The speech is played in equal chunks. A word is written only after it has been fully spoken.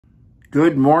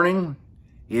Good morning.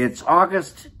 It's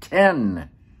August 10,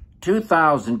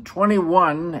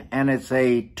 2021, and it's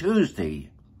a Tuesday.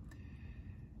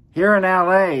 Here in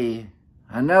LA,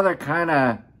 another kind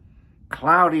of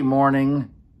cloudy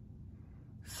morning,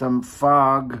 some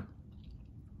fog,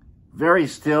 very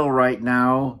still right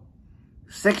now,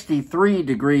 63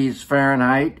 degrees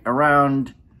Fahrenheit,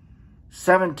 around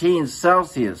 17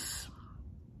 Celsius.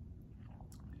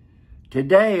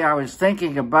 Today I was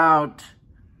thinking about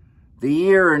the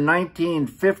year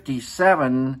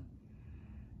 1957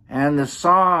 and the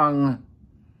song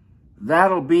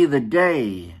 "That'll Be the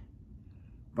Day"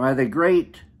 by the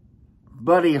great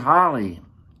Buddy Holly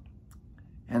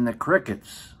and the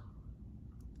Crickets.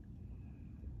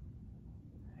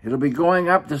 It'll be going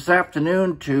up this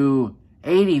afternoon to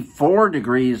 84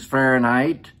 degrees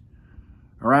Fahrenheit,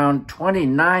 around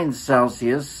 29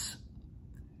 Celsius,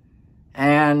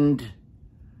 and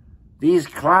these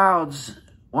clouds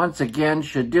once again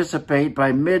should dissipate by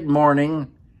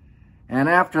mid-morning, and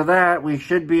after that we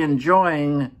should be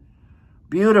enjoying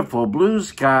beautiful blue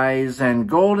skies and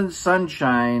golden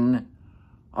sunshine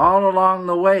all along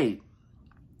the way.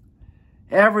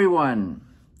 Everyone,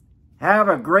 have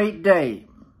a great day.